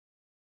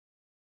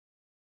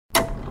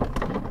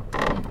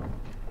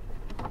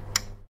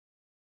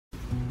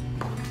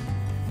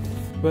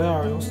Why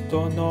are you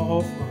still not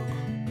off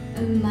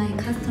work? My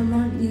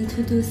customer needs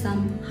to do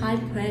some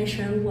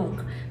high-pressure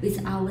work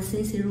with our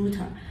CNC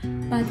router,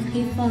 but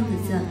he found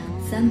the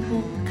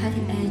sample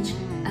cutting edge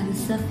and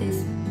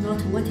surface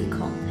not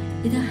vertical.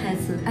 It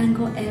has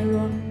angle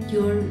error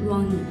during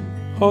running.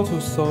 How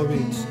to solve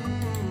it?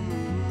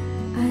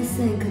 I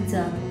think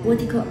the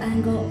vertical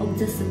angle of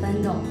the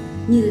spindle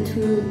needs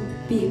to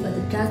be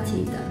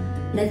adjusted.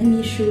 Let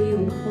me show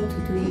you how to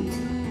do it.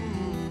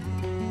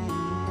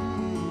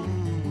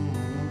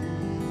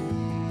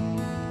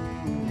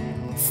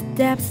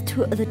 Steps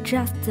to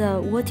adjust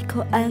the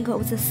vertical angle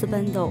of the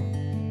spindle.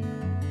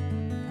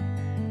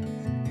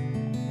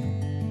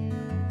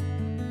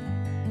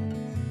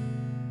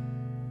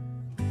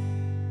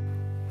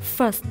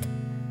 First,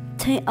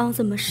 turn on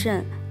the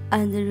machine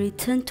and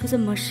return to the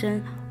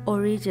machine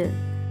origin.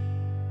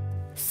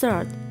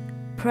 Third,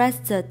 press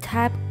the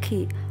Tab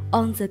key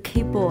on the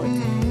keyboard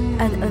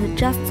and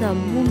adjust the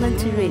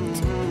movement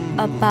rate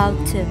about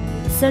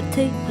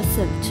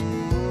 30%.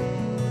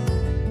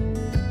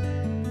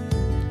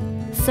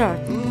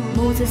 Third,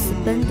 move the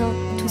spindle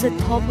to the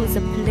top of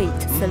the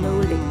plate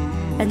slowly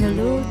and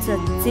lower the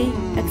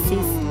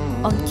Z-axis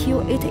until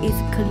it is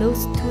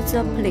close to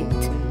the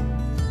plate.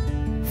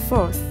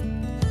 Fourth,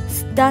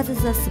 start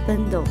the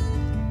spindle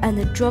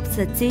and drop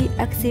the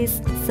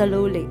Z-axis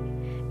slowly.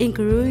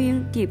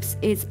 Engraving depth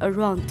is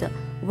around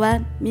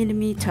 1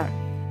 mm.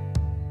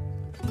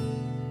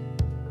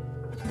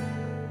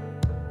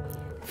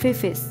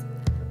 Fifth,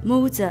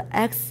 move the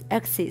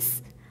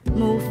X-axis,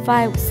 move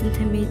 5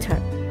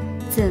 cm.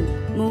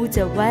 Then move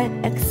the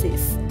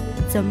Y-axis.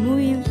 The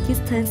moving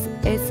distance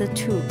is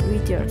 2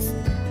 radius,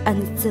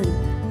 and then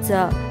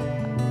the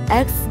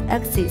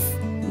X-axis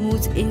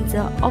moves in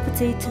the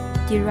opposite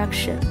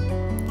direction.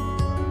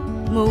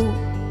 Move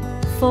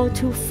 4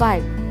 to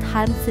 5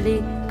 times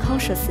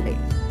consciously.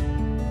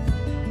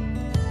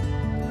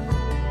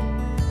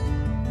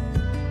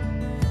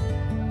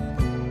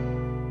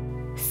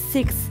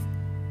 Sixth,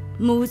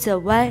 move the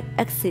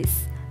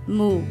Y-axis.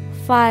 Move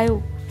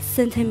 5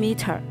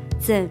 cm.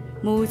 Then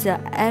move the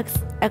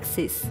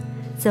X-axis.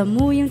 The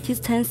moving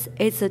distance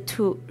is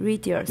 2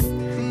 radius,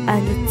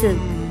 and then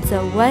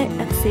the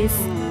Y-axis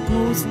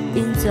moves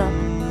in the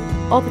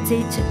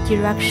opposite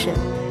direction.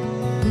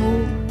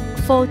 Move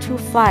 4 to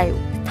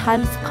 5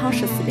 times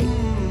consciously.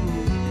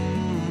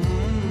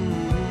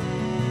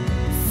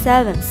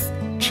 Seventh,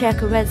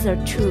 check whether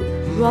to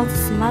run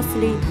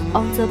smoothly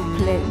on the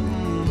plane.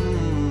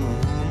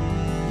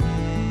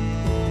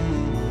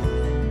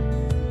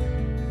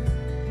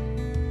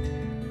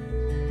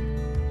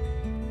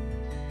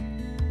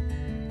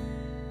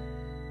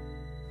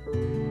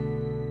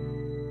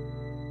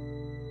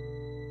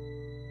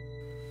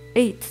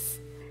 Eighth,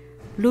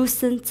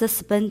 loosen the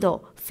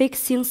spindle,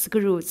 fixing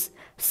screws.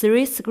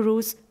 3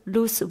 screws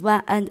loose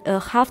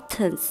 1½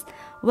 turns.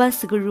 1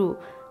 screw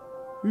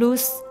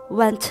loose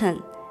 1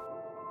 turn.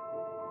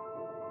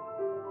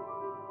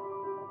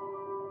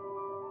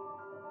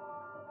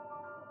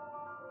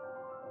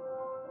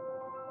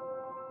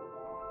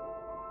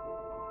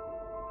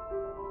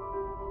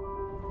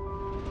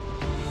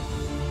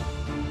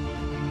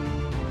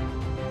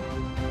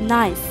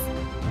 Ninth,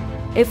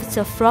 if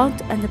the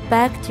front and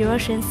back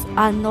directions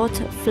are not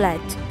flat,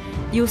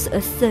 use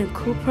a thin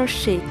copper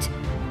sheet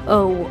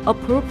of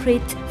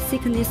appropriate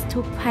thickness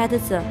to pad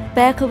the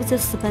back of the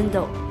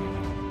spindle.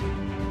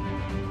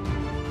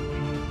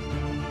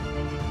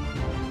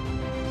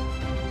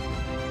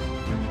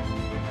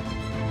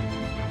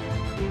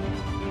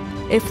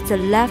 If the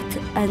left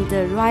and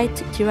the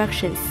right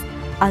directions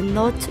are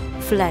not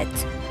flat,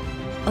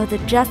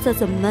 adjust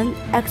the main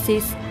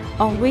axis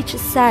on which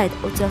side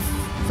of the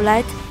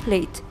flat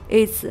plate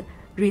is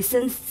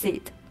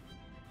recessed.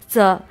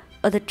 The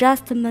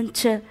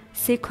adjustment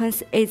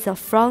sequence is the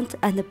front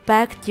and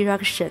back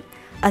direction,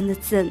 and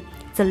then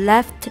the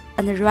left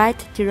and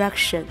right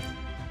direction.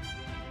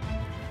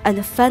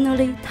 And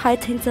finally,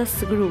 tighten the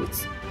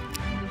screws.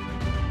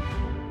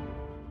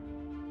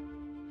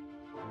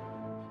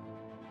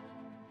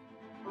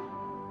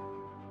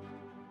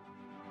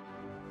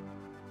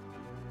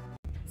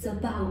 The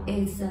above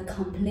is the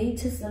complete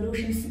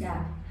solution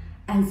step.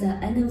 At the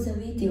end of the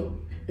video,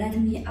 let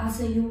me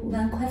ask you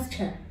one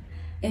question.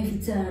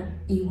 If the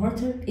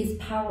inverter is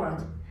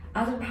powered,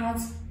 other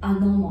parts are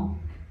normal,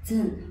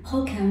 then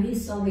how can we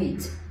solve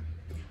it?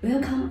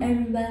 Welcome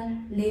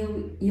everyone,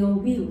 leave your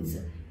views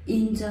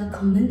in the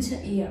comment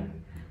area.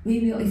 We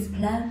will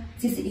explain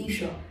this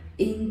issue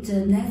in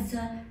the next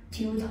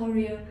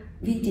tutorial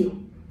video.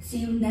 See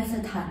you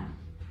next time.